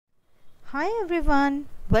Hi everyone,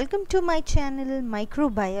 welcome to my channel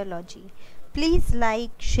Microbiology. Please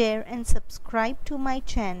like, share and subscribe to my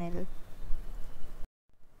channel.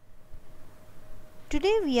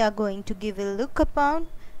 Today we are going to give a look upon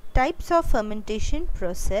types of fermentation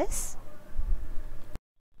process.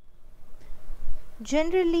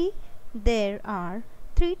 Generally, there are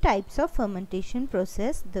three types of fermentation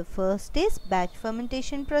process. The first is batch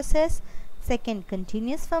fermentation process, second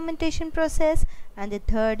continuous fermentation process, and the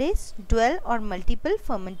third is dual or multiple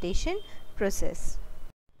fermentation process.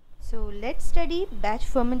 So let's study batch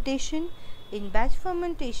fermentation. In batch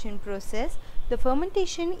fermentation process, the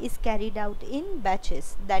fermentation is carried out in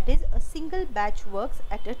batches. That is, a single batch works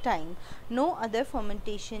at a time. No other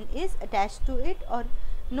fermentation is attached to it, or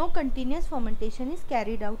no continuous fermentation is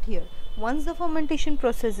carried out here. Once the fermentation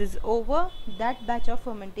process is over, that batch of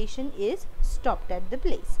fermentation is stopped at the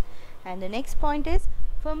place. And the next point is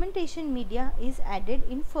fermentation media is added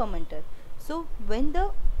in fermenter. So when the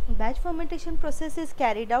batch fermentation process is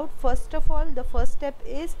carried out, first of all, the first step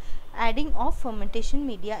is adding of fermentation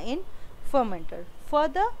media in fermenter.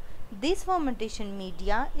 Further, this fermentation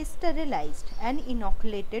media is sterilized and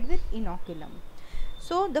inoculated with inoculum.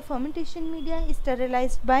 So the fermentation media is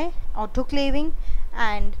sterilized by autoclaving,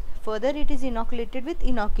 and further it is inoculated with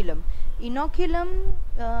inoculum. Inoculum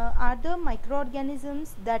are the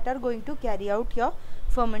microorganisms that are going to carry out your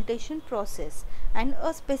fermentation process, and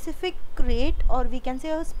a specific rate, or we can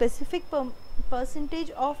say a specific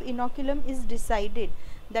percentage of inoculum is decided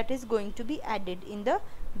that is going to be added in the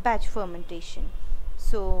batch fermentation.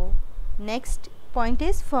 So next point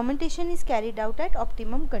is fermentation is carried out at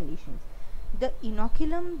optimum conditions. The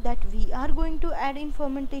inoculum that we are going to add in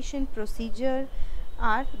fermentation procedure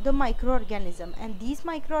are the microorganism, and these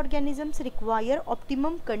microorganisms require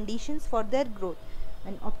optimum conditions for their growth,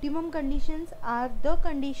 and optimum conditions are the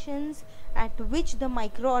conditions at which the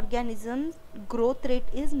microorganism's growth rate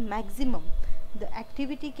is maximum, the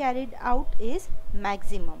activity carried out is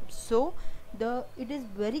maximum. So it is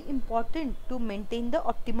very important to maintain the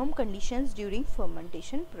optimum conditions during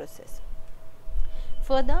fermentation process.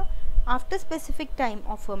 Further, after specific time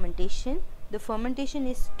of fermentation, the fermentation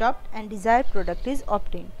is stopped and desired product is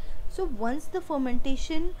obtained. So once the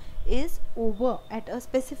fermentation is over at a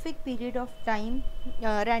specific period of time,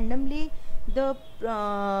 randomly the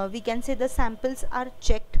we can say the samples are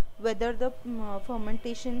checked whether the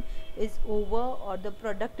fermentation is over or the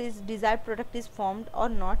desired product is formed or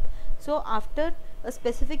not. So after a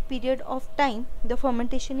specific period of time, the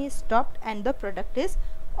fermentation is stopped and the product is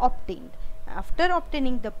obtained. After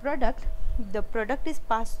obtaining the product is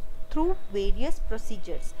passed through various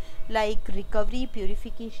procedures like recovery,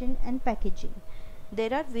 purification and packaging.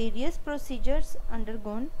 There are various procedures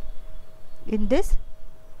undergone in this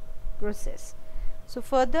process. So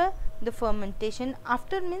further, the fermentation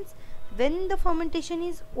after means when the fermentation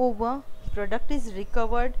is over, product is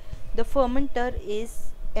recovered, the fermenter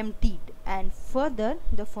is emptied, and further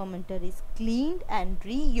the fermenter is cleaned and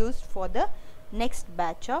reused for the next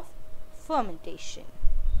batch of fermentation.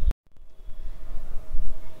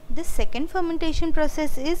 The second fermentation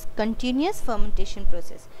process is continuous fermentation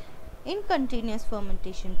process. In continuous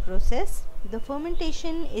fermentation process, the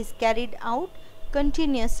fermentation is carried out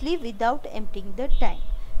continuously without emptying the tank.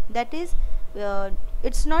 That is,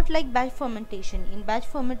 it's not like batch fermentation. In batch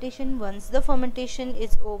fermentation, once the fermentation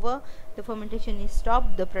is over, the fermentation is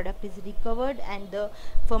stopped, the product is recovered and the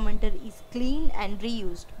fermenter is cleaned and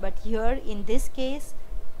reused. But here in this case,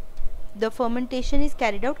 the fermentation is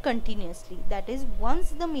carried out continuously. That is, once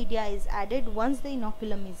the media is added, once the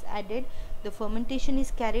inoculum is added, the fermentation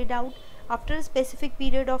is carried out. After a specific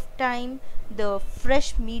period of time, the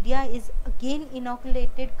fresh media is again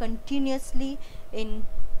inoculated continuously in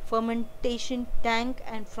fermentation tank,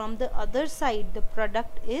 and from the other side the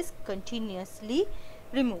product is continuously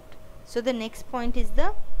removed. So the next point is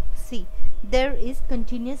the C. There is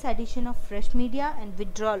continuous addition of fresh media and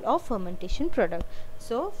withdrawal of fermentation product.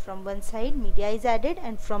 So from one side media is added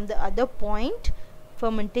and from the other point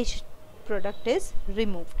fermentation product is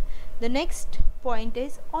removed. The next point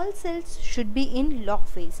is all cells should be in log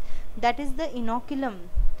phase. That is, the inoculum,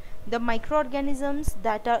 the microorganisms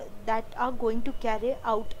that are going to carry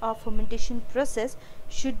out our fermentation process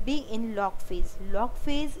should be in log phase. Log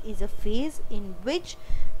phase is a phase in which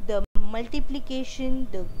the multiplication,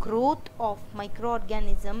 the growth of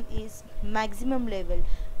microorganism is maximum level.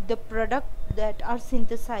 The product that are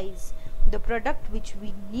synthesized, the product which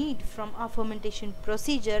we need from our fermentation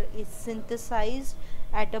procedure is synthesized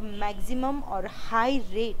at a maximum or high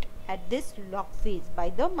rate at this log phase by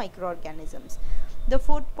the microorganisms. The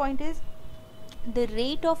fourth point is The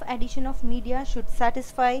rate of addition of media should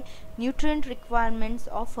satisfy nutrient requirements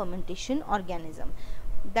of fermentation organism.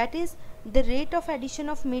 That is, the rate of addition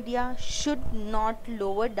of media should not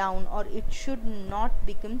lower down, or it should not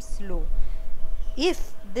become slow.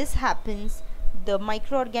 If this happens, the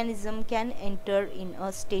microorganism can enter in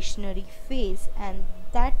a stationary phase, and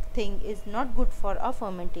that thing is not good for a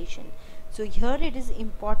fermentation. So here it is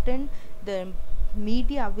important, the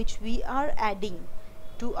media which we are adding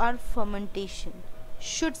to our fermentation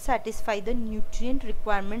should satisfy the nutrient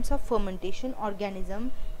requirements of fermentation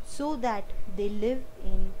organism, so that they live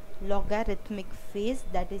in logarithmic phase,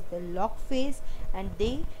 that is the log phase, and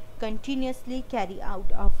they continuously carry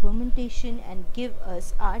out our fermentation and give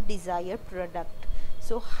us our desired product.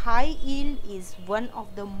 So high yield is one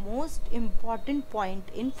of the most important point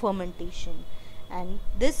in fermentation, and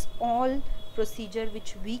this all procedure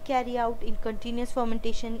which we carry out in continuous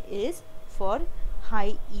fermentation is for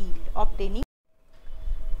high yield obtaining.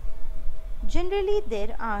 Generally,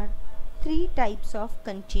 there are three types of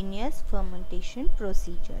continuous fermentation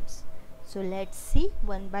procedures. So let's see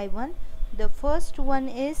one by one. The first one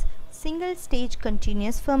is single stage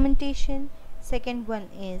continuous fermentation. Second one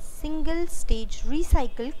is single stage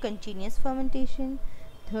recycled continuous fermentation.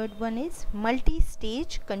 Third one is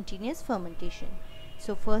multi-stage continuous fermentation.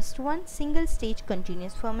 So first one, single stage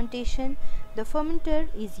continuous fermentation. The fermenter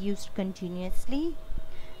is used continuously.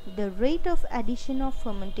 The rate of addition of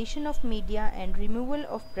fermentation of media and removal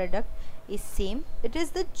of product is same. It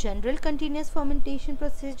is the general continuous fermentation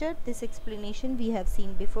procedure. This explanation we have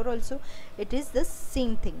seen before also. It is the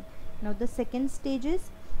same thing. Now the second stage is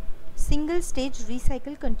single stage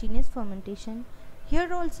recycle continuous fermentation.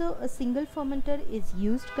 Here also a single fermenter is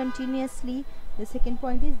used continuously. The second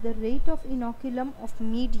point is the rate of inoculum of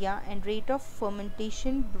media and rate of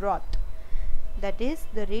fermentation broth. That is,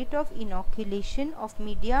 the rate of inoculation of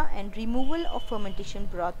media and removal of fermentation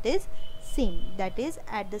broth is same. That is,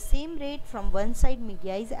 at the same rate, from one side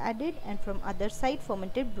media is added and from other side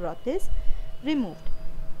fermented broth is removed.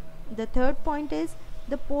 The third point is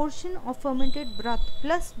the portion of fermented broth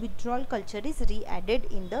plus withdrawal culture is re-added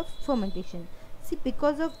in the fermentation. See,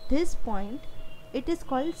 because of this point, it is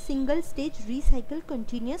called single stage recycle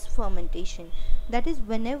continuous fermentation. That is,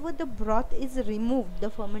 whenever the broth is removed, the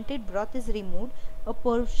fermented broth is removed, a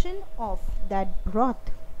portion of that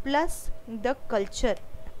broth plus the culture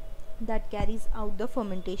that carries out the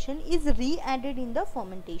fermentation is re-added in the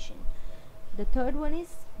fermentation. The third one is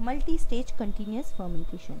multi-stage continuous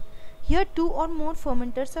fermentation. Here two or more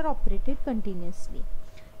fermenters are operated continuously.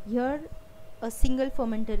 Here a single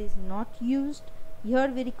fermenter is not used.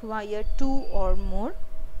 Here we require two or more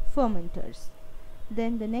fermenters.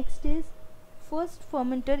 Then the next is first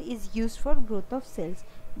fermenter is used for growth of cells.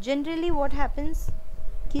 Generally what happens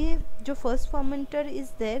कि जो first fermenter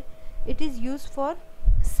is there, it is used for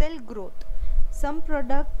cell growth. Some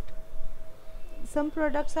products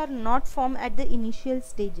are not formed at the initial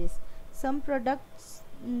stages. Some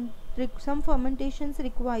fermentations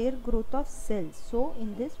require growth of cells. So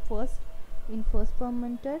in this first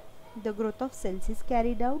fermenter, the growth of cells is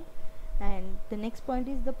carried out, and the next point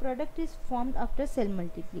is the product is formed after cell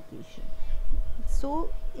multiplication. So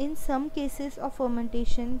in some cases of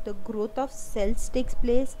fermentation, the growth of cells takes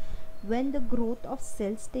place. When the growth of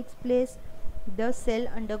cells takes place, the cell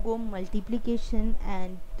undergo multiplication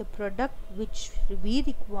and the product which we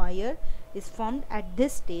require is formed at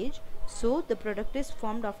this stage. So the product is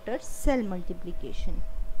formed after cell multiplication.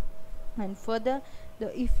 And further,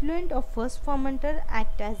 the effluent of first fermenter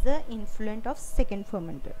act as the influent of second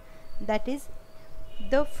fermenter. That is,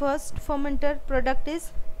 the first fermenter product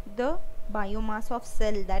is the biomass of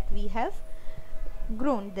cell that we have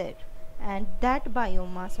grown there, and that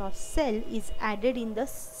biomass of cell is added in the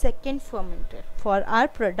second fermenter for our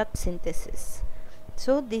product synthesis.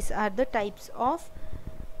 So these are the types of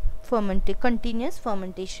continuous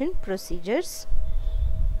fermentation procedures.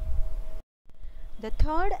 The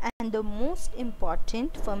third and the most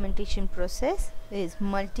important fermentation process is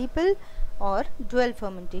multiple or dual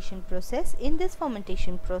fermentation process. In this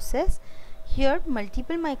fermentation process, here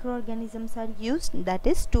multiple microorganisms are used, that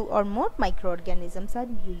is, two or more microorganisms are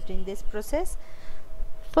used in this process.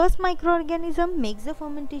 First microorganism makes the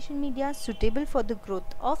fermentation media suitable for the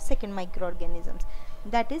growth of second microorganisms.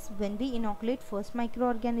 That is, when we inoculate first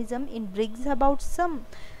microorganism, it brings about some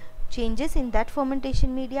changes in that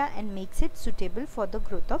fermentation media and makes it suitable for the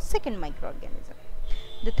growth of second microorganism.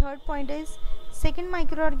 The third point is second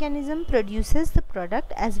microorganism produces the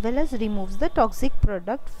product as well as removes the toxic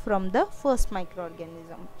product from the first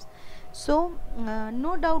microorganisms. So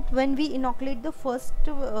no doubt when we inoculate the first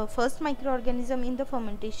microorganism in the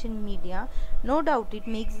fermentation media, no doubt it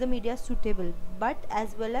makes the media suitable, but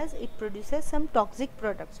as well as it produces some toxic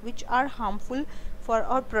products which are harmful for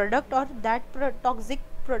our product, or that toxic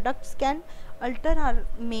products can alter our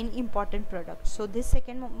main important product. So this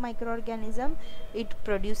second microorganism, it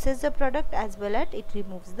produces the product as well as it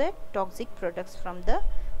removes the toxic products from the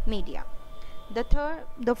media.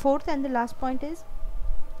 The fourth and the last point is,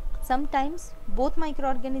 sometimes both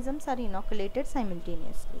microorganisms are inoculated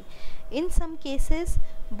simultaneously. In some cases,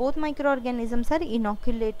 both microorganisms are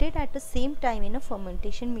inoculated at the same time in a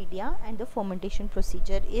fermentation media, and the fermentation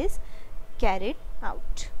procedure is carried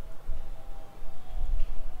out.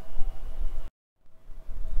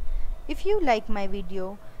 If you like my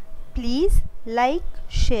video, please like,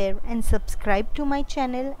 share and subscribe to my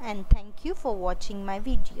channel, and thank you for watching my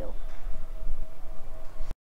video.